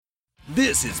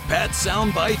This is Pat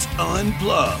Soundbites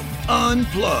Unplugged.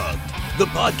 Unplugged. The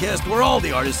podcast where all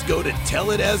the artists go to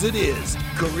tell it as it is.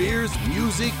 Careers,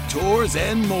 music, tours,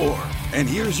 and more. And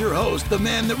here's your host, the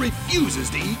man that refuses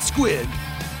to eat squid,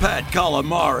 Pat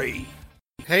Calamari.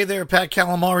 Hey there, Pat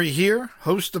Calamari here,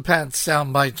 host of Pat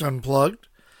Soundbites Unplugged.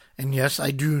 And yes,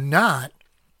 I do not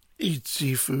eat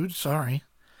seafood, sorry.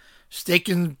 Steak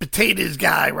and potatoes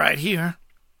guy right here.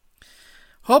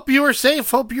 Hope you are safe,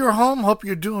 hope you're home, hope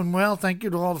you're doing well. Thank you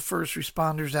to all the first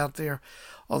responders out there,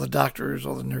 all the doctors,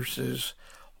 all the nurses,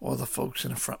 all the folks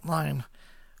in the front line.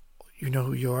 You know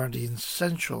who you are, the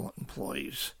essential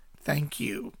employees. Thank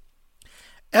you.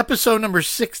 Episode number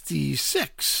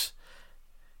 66,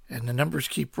 and the numbers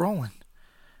keep rolling.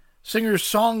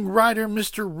 Singer-songwriter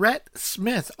Mr. Rhett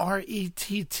Smith,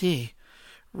 R-E-T-T.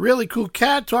 Really cool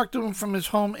cat. Talked to him from his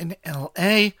home in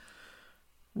L.A.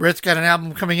 Rhett's got an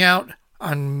album coming out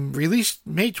on released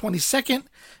May 22nd,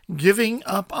 Giving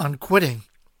Up on Quitting.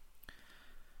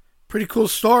 Pretty cool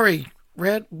story.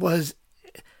 Rhett was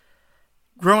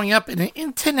growing up an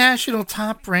international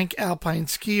top-ranked alpine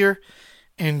skier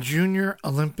and junior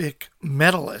Olympic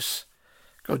medalist.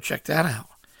 Go check that out.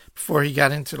 Before he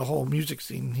got into the whole music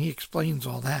scene, he explains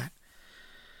all that.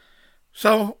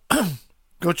 So,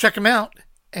 go check him out.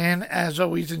 And as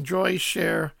always, enjoy,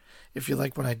 share if you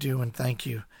like what I do, and thank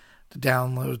you. The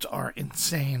downloads are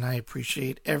insane. I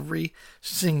appreciate every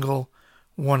single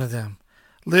one of them.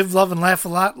 Live, love, and laugh a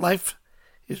lot. Life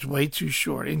is way too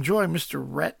short. Enjoy, Mr.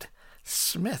 Rhett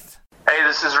Smith. Hey,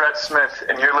 this is Rhett Smith,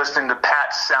 and you're listening to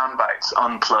Pat Soundbites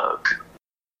Unplugged.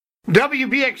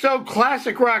 WBXO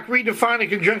Classic Rock Redefined in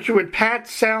conjunction with Pat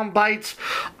Soundbites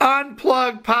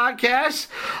Unplugged podcast.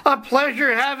 A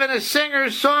pleasure having a singer,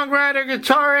 songwriter,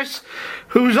 guitarist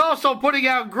who's also putting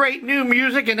out great new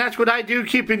music, and that's what I do,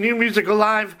 keeping new music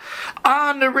alive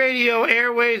on the radio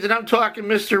airways, and I'm talking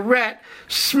Mr. Rhett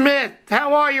Smith.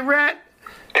 How are you, Rhett?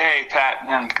 Hey, Pat.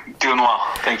 I'm doing well.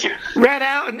 Thank you. Rhett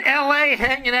out in L.A.,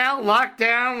 hanging out, locked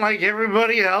down like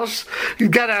everybody else.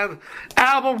 You've got an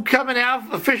album coming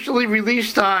out, officially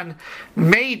released on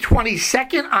May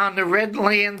 22nd on the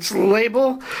Redlands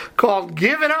label called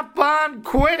Giving Up on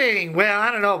Quitting. Well,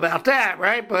 I don't know about that,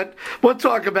 right? But we'll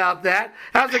talk about that.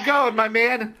 How's it going, my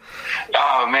man?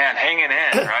 Oh, man, hanging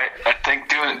in, right? I think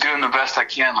doing the best I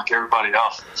can like everybody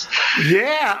else.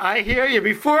 Yeah, I hear you.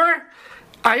 Before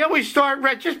I always start,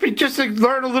 Rhett, just to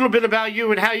learn a little bit about you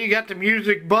and how you got the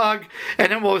music bug,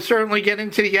 and then we'll certainly get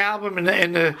into the album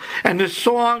and the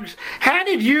songs. How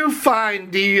did you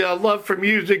find the love for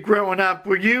music growing up?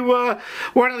 Were you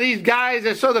one of these guys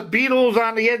that saw the Beatles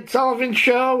on the Ed Sullivan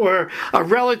Show, or a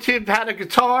relative had a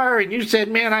guitar and you said,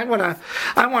 "Man, I wanna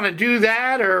do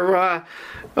that," or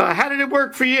how did it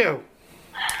work for you?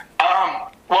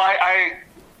 Well,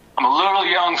 I'm a little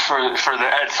young for the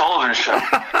Ed Sullivan Show. I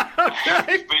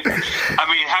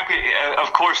mean, how could,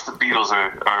 of course the Beatles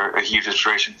are a huge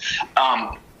inspiration.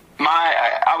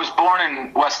 I was born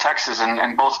in West Texas,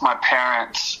 and both my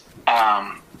parents,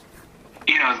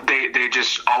 they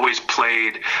just always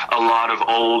played a lot of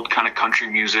old kind of country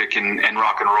music and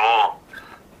rock and roll.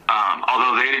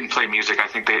 Although they didn't play music, I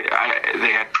think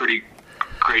they had pretty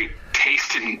great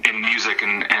taste in music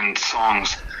and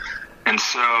songs. And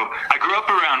so I grew up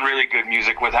around really good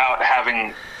music without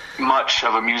having much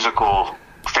of a musical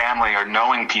family or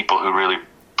knowing people who really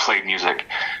played music.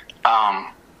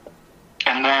 And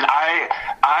then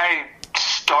I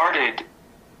started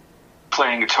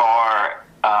playing guitar,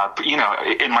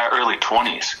 in my early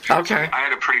 20s. Okay. I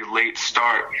had a pretty late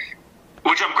start,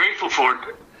 which I'm grateful for,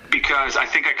 because I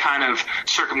think I kind of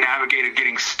circumnavigated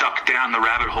getting stuck down the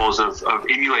rabbit holes of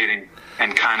emulating,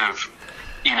 and kind of,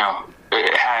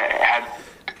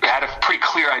 had a pretty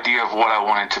clear idea of what I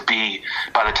wanted to be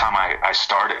by the time I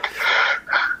started.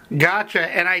 Gotcha.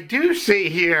 And I do see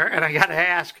here, and I got to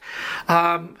ask,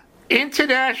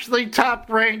 internationally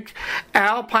top-ranked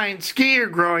alpine skier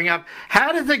growing up.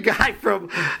 How did the guy from...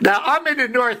 Now, I'm in the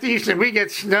Northeast and we get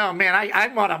snow. Man, I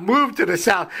want to move to the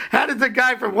South. How did the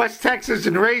guy from West Texas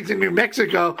and raised in New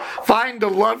Mexico find the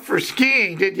love for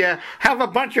skiing? Did you have a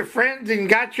bunch of friends and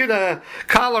got you to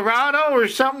Colorado or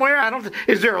somewhere?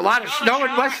 Is there a lot of snow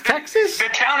in West Texas? The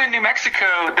town in New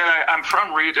Mexico that I'm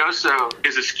from, Ruidoso,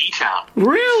 is a ski town.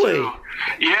 Really? So,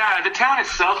 yeah, the town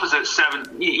itself is at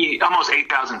almost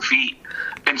 8,000 feet,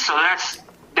 and so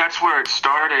that's where it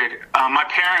started. My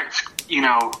parents,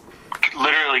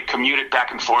 literally commuted back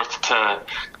and forth to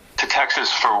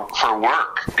Texas for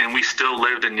work, and we still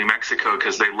lived in New Mexico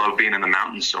because they love being in the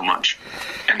mountains so much,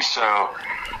 and so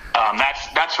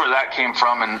that's where that came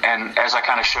from. And as I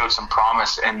kind of showed some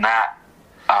promise in that,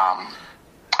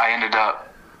 I ended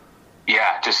up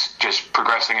yeah, just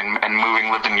progressing and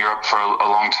moving. Lived in Europe for a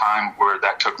long time, where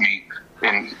that took me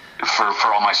in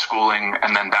for all my schooling,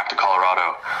 and then back to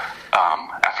Colorado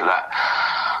after that.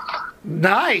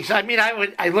 Nice. I mean,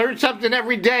 I learned something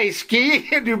every day. Skiing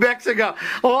in New Mexico.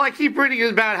 All I keep reading is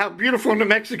about how beautiful New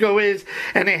Mexico is,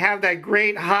 and they have that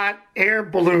great hot air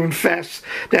balloon fest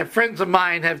that friends of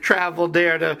mine have traveled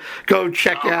there to go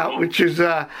check out, which is,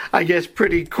 I guess,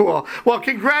 pretty cool. Well,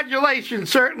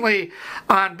 congratulations, certainly,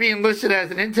 on being listed as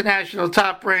an international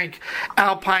top-ranked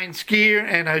alpine skier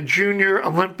and a junior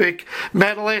Olympic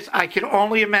medalist. I can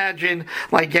only imagine,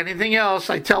 like anything else,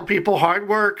 I tell people hard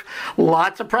work,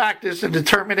 lots of practice and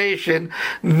determination.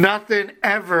 Nothing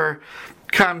ever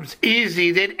comes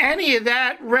easy. Did any of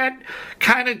that, Rhett,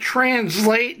 kind of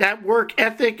translate that work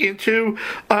ethic into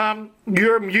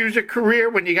your music career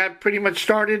when you got pretty much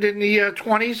started in the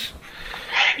 20s?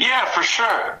 Yeah, for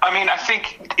sure. I mean, I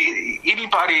think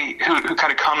anybody who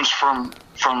kind of comes from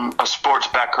a sports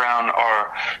background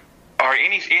or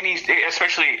any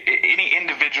especially any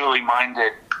individually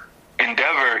minded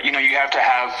endeavor, you know, you have to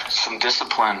have some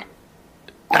discipline.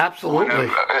 Absolutely.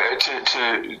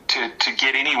 To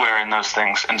get anywhere in those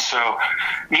things. And so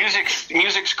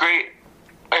music's great,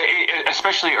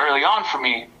 especially early on for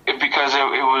me, because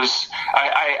it was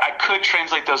I could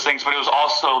translate those things, but it was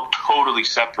also totally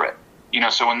separate. You know,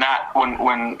 so when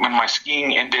my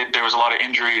skiing ended, there was a lot of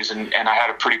injuries, and I had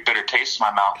a pretty bitter taste in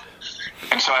my mouth.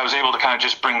 And so I was able to kind of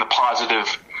just bring the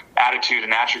positive attitude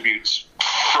and attributes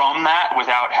from that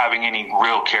without having any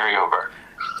real carryover.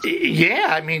 Yeah,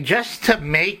 I mean, just to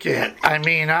make it. I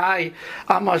mean,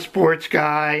 I'm a sports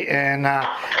guy, and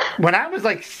when I was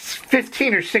like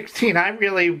 15 or 16, I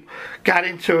really got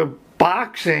into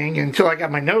boxing until I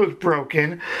got my nose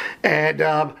broken, and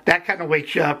that kind of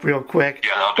wakes you up real quick.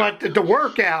 Yeah, but the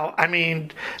workout, I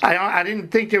mean, I didn't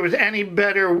think there was any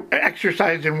better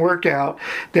exercise and workout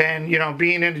than, you know,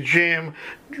 being in the gym,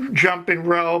 jumping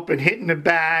rope and hitting the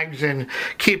bags and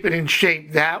keeping in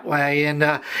shape that way. And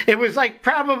it was like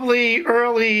probably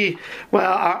early,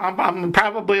 well, I'm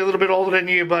probably a little bit older than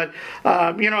you, but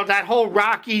you know, that whole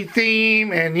Rocky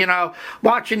theme, and, you know,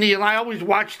 I always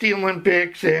watch the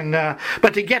Olympics, and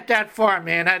but to get that far,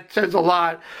 man, that says a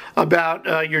lot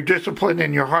about your discipline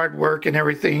and your hard work and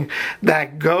everything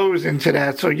that goes into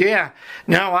that. So yeah,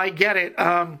 no, I get it.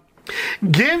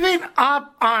 Giving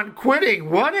Up on Quitting.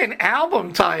 What an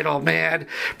album title, man.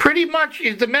 Pretty much,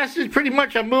 is the message pretty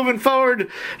much I'm moving forward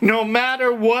no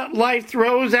matter what life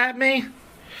throws at me?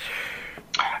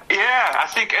 Yeah, I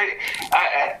think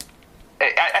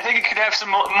I think it could have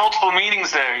some multiple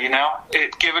meanings there, you know? You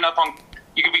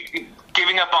could be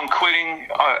giving up on quitting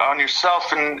on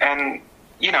yourself, and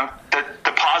you know,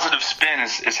 the positive spin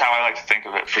is how I like to think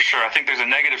of it, for sure. I think there's a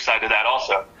negative side to that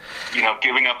also. You know,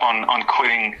 giving up on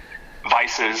quitting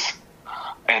vices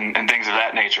and things of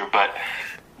that nature, but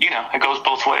you know, it goes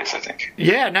both ways, I think.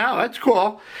 Yeah, no, that's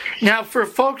cool. Now, for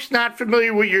folks not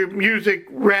familiar with your music,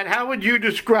 Rhett, how would you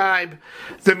describe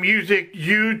the music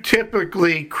you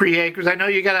typically create? Because I know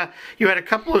you had a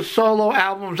couple of solo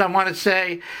albums, I want to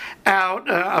say, out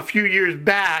a few years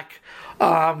back.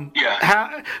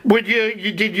 Yeah.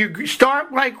 Did you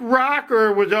start like rock,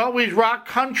 or was it always rock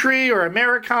country or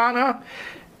Americana?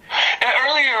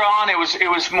 Earlier on, it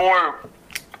was more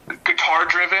guitar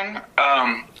driven,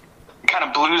 kind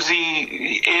of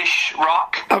bluesy-ish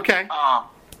rock. Okay.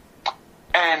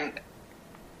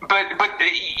 But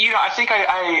you know, I think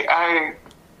I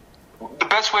the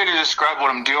best way to describe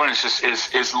what I'm doing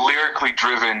is lyrically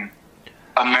driven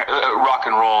rock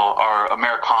and roll, or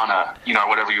Americana, you know,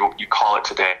 whatever you call it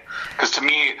today. Because to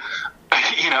me,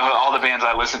 you know, all the bands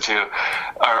I listen to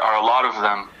are a lot of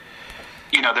them.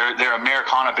 You know, they're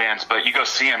Americana bands, but you go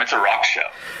see them, it's a rock show.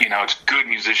 You know, it's good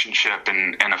musicianship,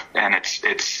 and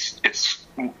it's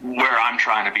where I'm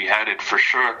trying to be headed, for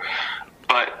sure.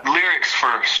 But lyrics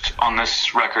first on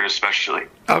this record, especially.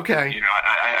 Okay. You know,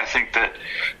 I think that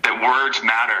words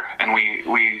matter, and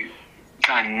we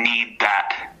kind of need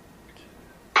that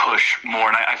push more.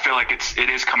 And I feel like it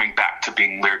is coming back to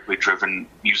being lyrically driven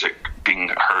music being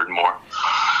heard more.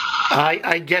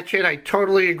 I get you, and I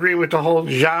totally agree with the whole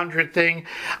genre thing.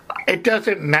 It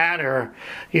doesn't matter,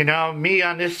 you know, me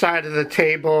on this side of the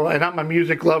table, and I'm a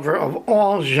music lover of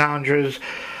all genres.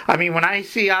 I mean, when I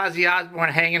see Ozzy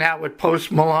Osbourne hanging out with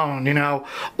Post Malone, you know,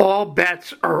 all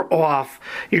bets are off.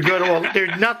 You go to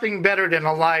there's nothing better than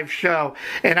a live show.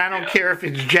 And I don't care if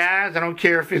it's jazz, I don't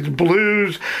care if it's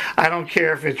blues, I don't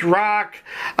care if it's rock,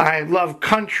 I love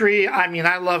country. I mean,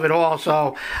 I love it all.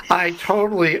 So I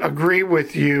totally agree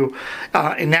with you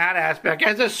in that aspect.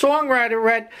 As a songwriter,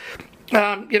 Rhett,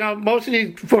 you know, most of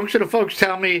the folks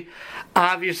tell me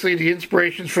obviously the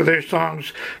inspirations for their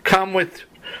songs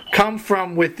come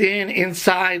from within,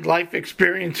 inside life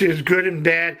experiences, good and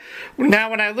bad. Now,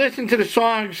 when I listen to the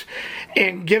songs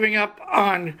and Giving Up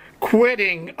on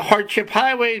Quitting, Hardship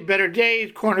Highway, Better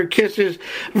Days, Corner Kisses,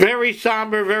 very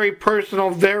somber, very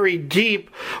personal, very deep.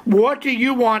 What do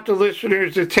you want the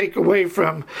listeners to take away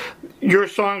from your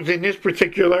songs in this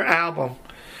particular album?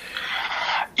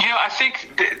 I think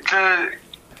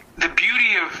the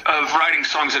beauty of writing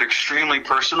songs that are extremely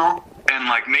personal and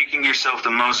like making yourself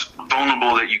the most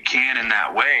vulnerable that you can in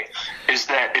that way is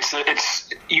that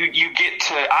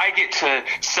I get to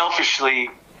selfishly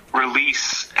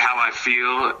release how I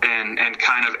feel and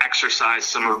kind of exercise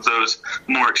some of those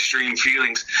more extreme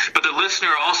feelings, but the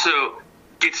listener also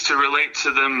gets to relate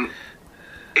to them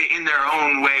in their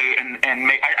own way and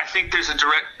make. I think there's a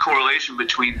direct correlation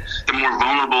between the more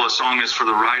vulnerable a song is for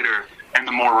the writer and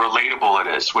the more relatable it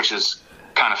is, which is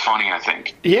kind of funny, I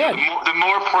think. Yeah. The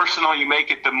more personal you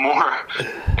make it, the more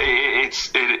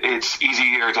it's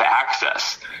easier to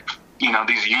access.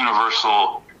 These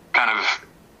universal kind of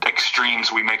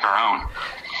extremes we make our own.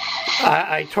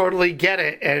 I totally get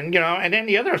it, and and then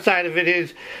the other side of it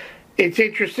is, it's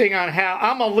interesting on how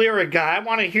I'm a lyric guy. I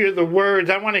want to hear the words.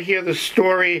 I want to hear the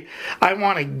story. I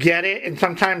want to get it. And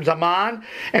sometimes I'm on,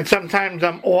 and sometimes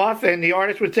I'm off. And the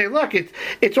artist would say, "Look,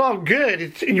 it's all good.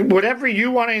 It's whatever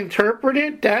you want to interpret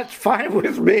it. That's fine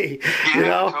with me."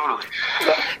 Yeah,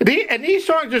 totally. And these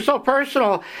songs are so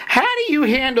personal. How do you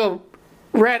handle,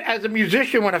 Rhett, as a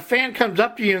musician, when a fan comes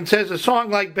up to you and says a song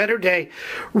like Better Day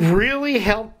really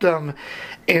helped them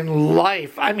in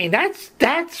life? I mean, that's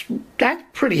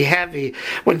pretty heavy.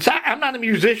 I'm not a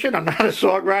musician, I'm not a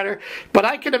songwriter, but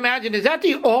I can imagine, is that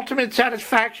the ultimate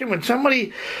satisfaction when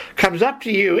somebody comes up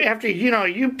to you after,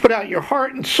 you put out your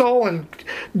heart and soul and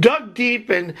dug deep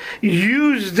and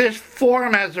used this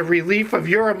form as a relief of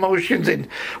your emotions and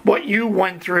what you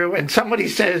went through, and somebody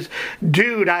says,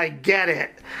 "Dude, I get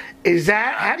it."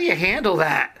 How do you handle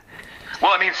that?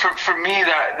 Well, I mean, for me,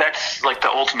 that's like the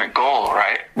ultimate goal,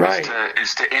 right? Right.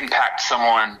 Is to impact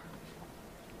someone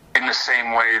in the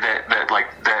same way that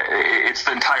it's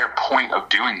the entire point of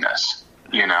doing this.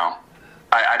 I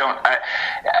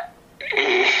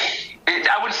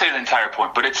wouldn't say the entire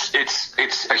point, but it's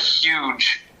a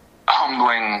huge,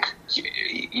 humbling,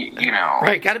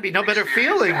 Right, got to be no better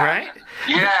feeling, right?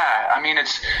 Yeah, I mean,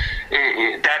 that's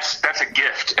a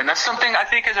gift, and that's something I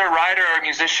think as a writer or a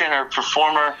musician or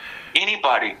performer,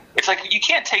 anybody, it's like you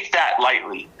can't take that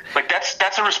lightly. Like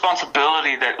that's a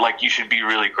responsibility that like you should be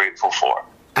really grateful for.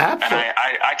 Absolutely. And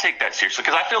I take that seriously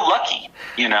because I feel lucky,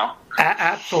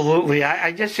 Absolutely.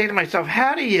 I just say to myself,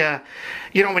 how do you,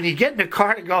 when you get in the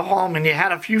car to go home and you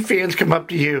had a few fans come up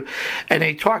to you and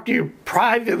they talk to you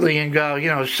privately and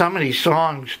go, some of these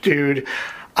songs, dude,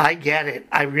 I get it.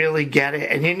 I really get it.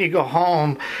 And then you go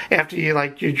home after you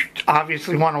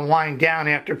obviously want to wind down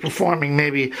after performing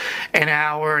maybe an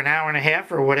hour and a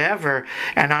half or whatever.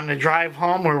 And on the drive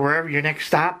home or wherever your next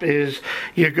stop is,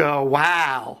 you go,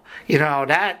 wow,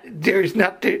 that there's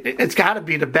nothing, it's got to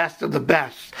be the best of the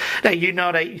best. That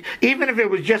that even if it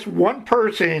was just one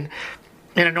person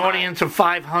in an audience of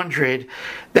 500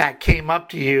 that came up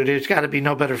to you, there's got to be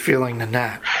no better feeling than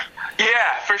that.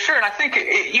 Yeah, for sure. And I think,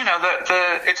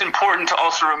 it's important to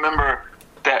also remember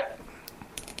that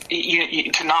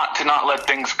to not let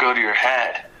things go to your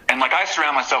head. And I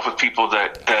surround myself with people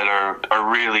that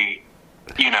are really,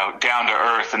 down to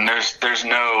earth, and there's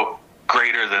no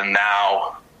greater than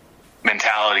thou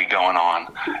mentality going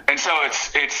on. And so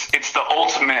it's the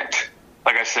ultimate,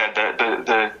 like I said,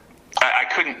 I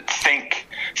couldn't thank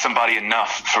somebody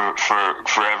enough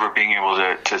for ever being able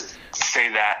to say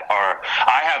that, or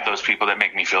I have those people that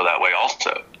make me feel that way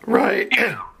also. Right.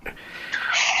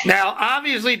 Now,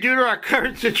 obviously, due to our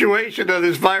current situation of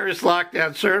this virus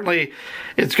lockdown, certainly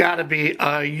it's got to be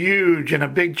a huge and a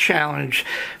big challenge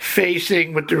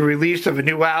facing with the release of a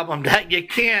new album that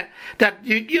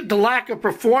the lack of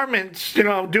performance,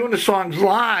 doing the songs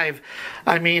live,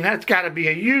 I mean, that's got to be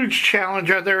a huge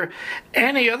challenge. Are there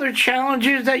any other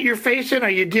challenges that you're facing? Are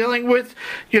you dealing with,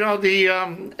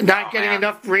 the not getting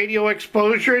enough radio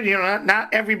exposure?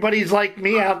 Not everybody's like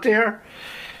me out there.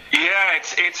 Yeah,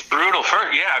 it's brutal.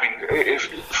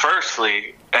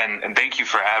 Firstly, and thank you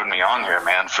for having me on here,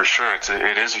 man. For sure,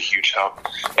 it is a huge help,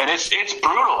 and it's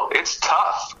brutal. It's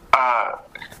tough. I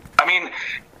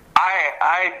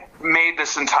made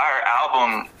this entire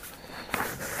album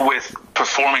with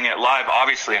performing it live,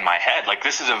 obviously in my head.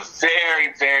 This is a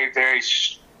very, very, very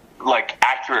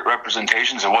accurate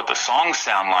representations of what the songs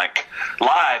sound like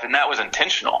live, and that was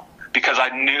intentional. Because I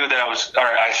knew that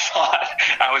I thought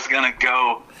I was going to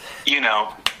go,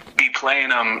 be playing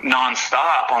them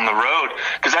nonstop on the road,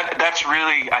 because that's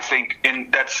really, I think,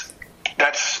 and that's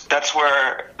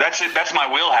where that's it. That's my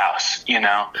wheelhouse.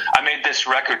 I made this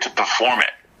record to perform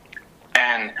it,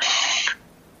 and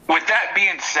with that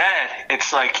being said,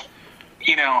 it's like,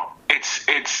 it's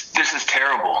this is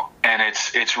terrible, and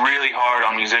it's really hard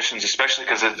on musicians, especially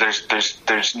because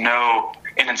there's no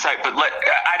end in sight. But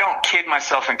I don't kid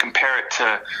myself and compare it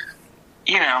to,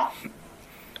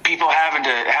 people having to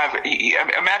have.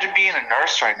 Imagine being a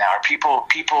nurse right now, or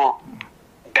people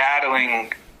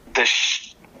battling the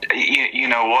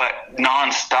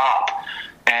nonstop,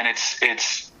 and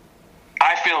it's.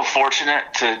 I feel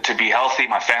fortunate to be healthy.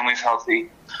 My family's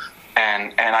healthy,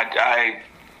 and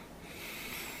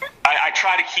I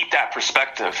try to keep that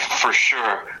perspective for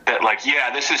sure. That like, yeah,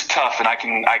 this is tough, and I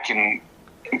can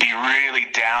be really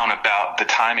down about the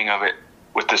timing of it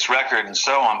with this record and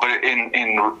so on. But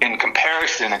in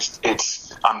comparison,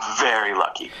 it's I'm very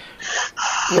lucky.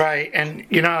 Right, and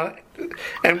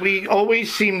and we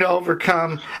always seem to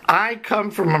overcome. I come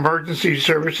from emergency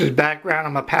services background.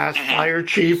 I'm a past fire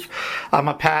chief. I'm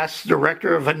a past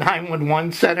director of a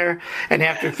 911 center. And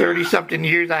after 30-something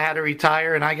years, I had to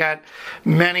retire. And I got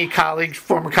many colleagues,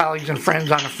 former colleagues and friends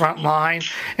on the front line.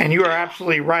 And you are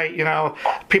absolutely right.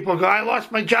 People go, I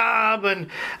lost my job.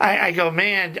 And I go,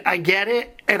 man, I get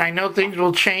it. And I know things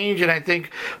will change. And I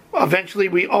think eventually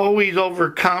we always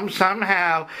overcome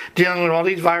somehow. Dealing with all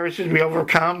these viruses, we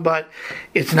overcome. But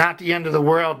it's not the end of the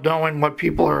world knowing what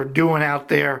people are doing out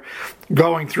there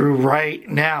going through right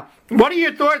now. What are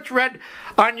your thoughts, Red,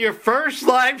 on your first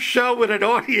live show with an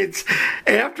audience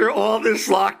after all this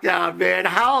lockdown, man?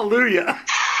 Hallelujah.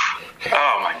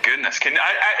 Oh my goodness.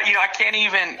 I can't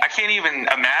even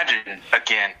imagine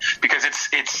again, because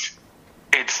it's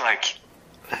like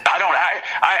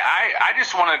I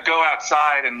just want to go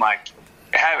outside and like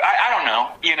I don't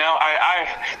know,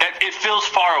 it feels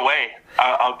far away.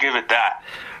 I'll give it that.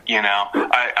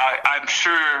 I'm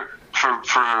sure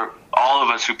for all of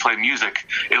us who play music,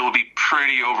 it will be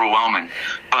pretty overwhelming.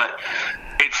 But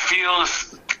it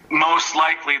feels most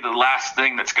likely the last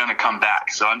thing that's going to come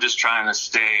back. So I'm just trying to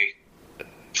stay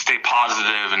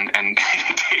positive and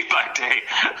day by day.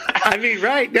 I mean,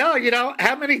 right. No,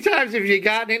 how many times have you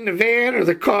gotten in the van or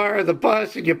the car or the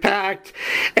bus and you packed,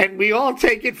 and we all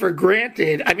take it for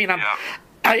granted. I mean,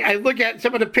 I look at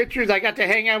some of the pictures. I got to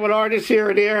hang out with artists here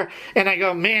and there, and I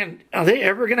go, man, are they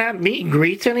ever going to have meet and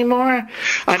greets anymore?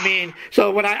 I mean,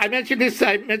 so when I mentioned this,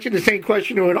 I mentioned the same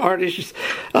question to an artist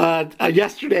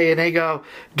yesterday, and they go,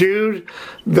 dude,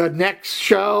 the next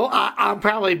show, I'll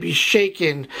probably be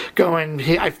shaking, going,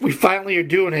 hey, we finally are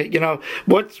doing it.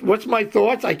 What's my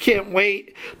thoughts? I can't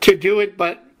wait to do it,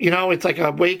 but it's like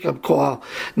a wake-up call,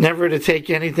 never to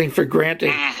take anything for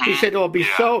granted. He said it'll be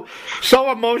so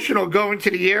emotional going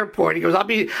to the airport. He goes, I'll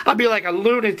be like a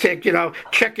lunatic,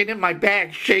 checking in my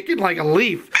bag, shaking like a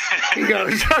leaf. He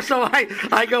goes, so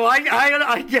I go,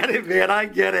 I get it, man, I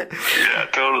get it. Yeah,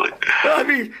 totally. I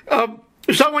mean,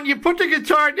 so when you put the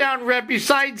guitar down, Rhett,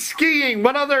 besides skiing,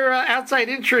 what other outside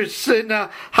interests and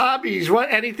hobbies?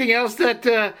 Anything else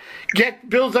that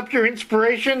builds up your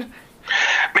inspiration?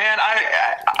 Man,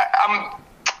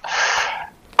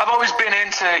 I've always been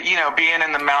into being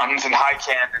in the mountains and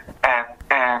hiking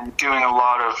and doing a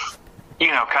lot of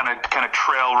kind of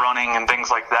trail running and things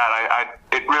like that.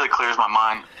 It really clears my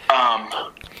mind.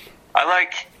 I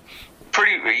like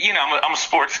I'm a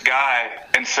sports guy,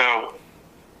 and so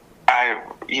I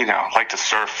like to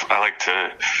surf. I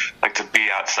like to be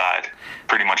outside,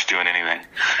 pretty much doing anything.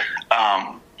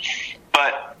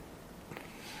 But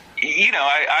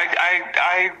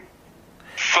I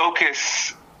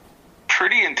focus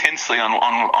pretty intensely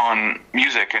on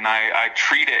music, and I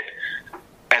treat it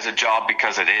as a job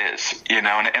because it is, and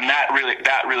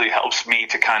that really helps me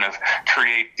to kind of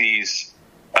create these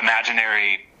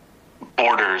imaginary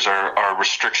borders or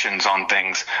restrictions on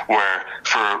things where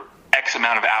for X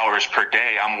amount of hours per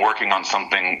day, I'm working on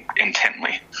something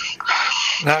intently.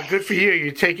 Now, good for you.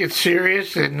 You take it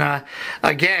serious, and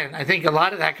again, I think a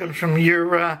lot of that comes from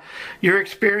your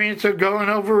experience of going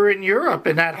over in Europe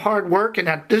and that hard work and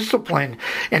that discipline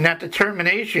and that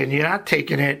determination. You're not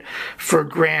taking it for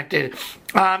granted.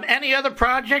 Any other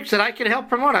projects that I can help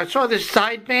promote? I saw this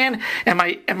side band. Am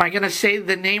I going to say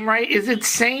the name right? Is it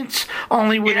Saints?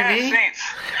 Only with an E? Saints.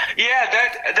 Yeah,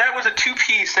 that was a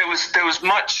two-piece. There was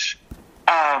much.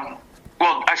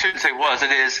 Well, I shouldn't say was.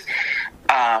 It is.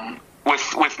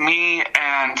 With me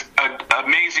and an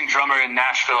amazing drummer in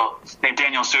Nashville named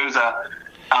Daniel Souza.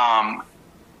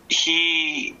 Him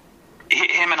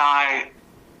and I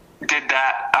did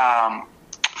that.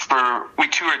 We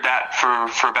toured that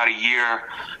for about a year,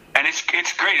 and it's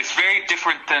great. It's very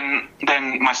different than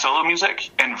my solo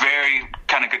music, and very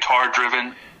kind of guitar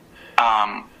driven,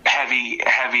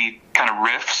 heavy kind of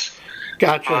riffs.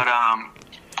 Gotcha. But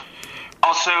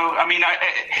also, I mean,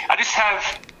 I just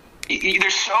have.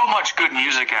 There's so much good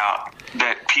music out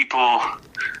that people,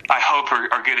 I hope,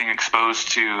 are getting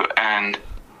exposed to, and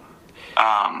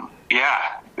I'm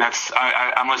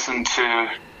listening to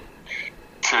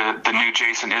the new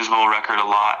Jason Isbell record a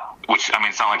lot, which, I mean,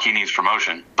 it's not like he needs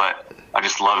promotion, but I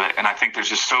just love it, and I think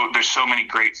there's so many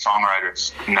great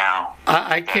songwriters now.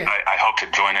 I hope to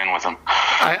join in with them.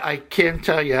 I can't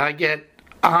tell you. I get,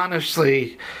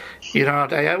 honestly, you know,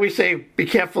 I always say, be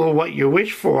careful of what you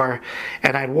wish for,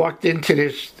 and I walked into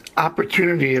this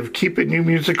opportunity of keeping new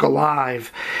music alive,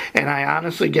 and I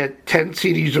honestly get 10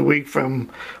 CDs a week from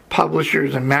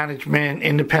publishers and management,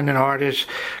 independent artists,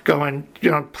 going,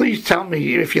 you know, please tell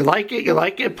me if you like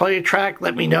it, play a track,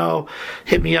 let me know,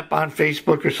 hit me up on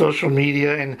Facebook or social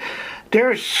media, and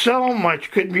there's so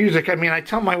much good music. I mean, I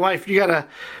tell my wife, you gotta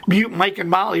mute Mike and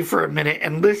Molly for a minute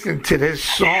and listen to this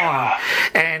song.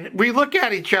 And we look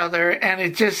at each other, and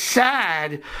it's just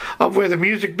sad of where the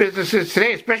music business is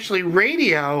today, especially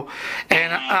radio.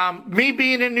 And me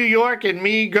being in New York and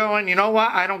me going, you know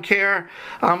what, I don't care.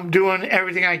 I'm doing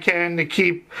everything I can to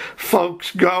keep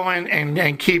folks going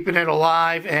and keeping it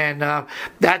alive. And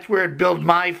that's where it built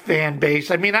my fan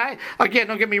base. I mean, again,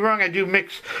 don't get me wrong, I do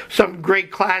mix some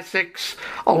great classics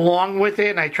along with it,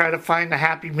 and I try to find the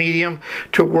happy medium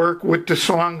to work with the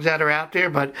songs that are out there.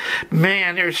 But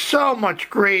man, there's so much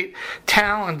great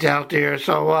talent out there.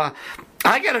 So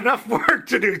I got enough work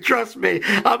to do, trust me.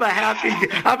 I'm a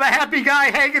happy guy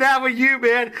hanging out with you,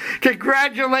 man.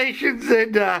 Congratulations,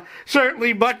 and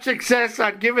certainly much success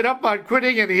on Giving Up on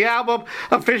Quitting, and the album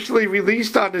officially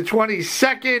released on the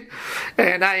 22nd.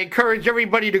 And I encourage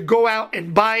everybody to go out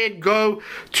and buy it. Go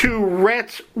to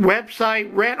Rhett's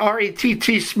website, Rhett,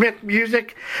 R-E-T-T,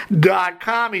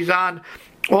 smithmusic.com. He's on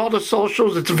all the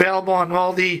socials. It's available on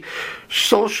all the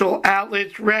social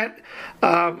outlets. Rhett,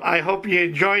 I hope you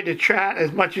enjoyed the chat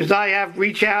as much as I have.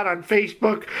 Reach out on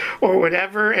Facebook or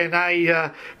whatever, and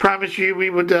I promise you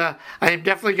I am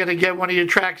definitely going to get one of your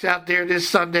tracks out there this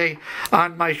Sunday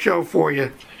on my show for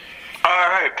you. All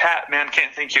right, Pat, man,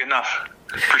 can't thank you enough.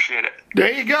 Appreciate it.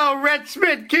 There you go, Rhett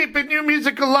Smith, keeping new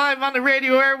music alive on the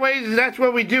radio airways, and that's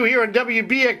what we do here on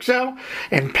WBXO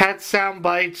and Pat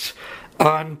Soundbites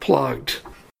Unplugged.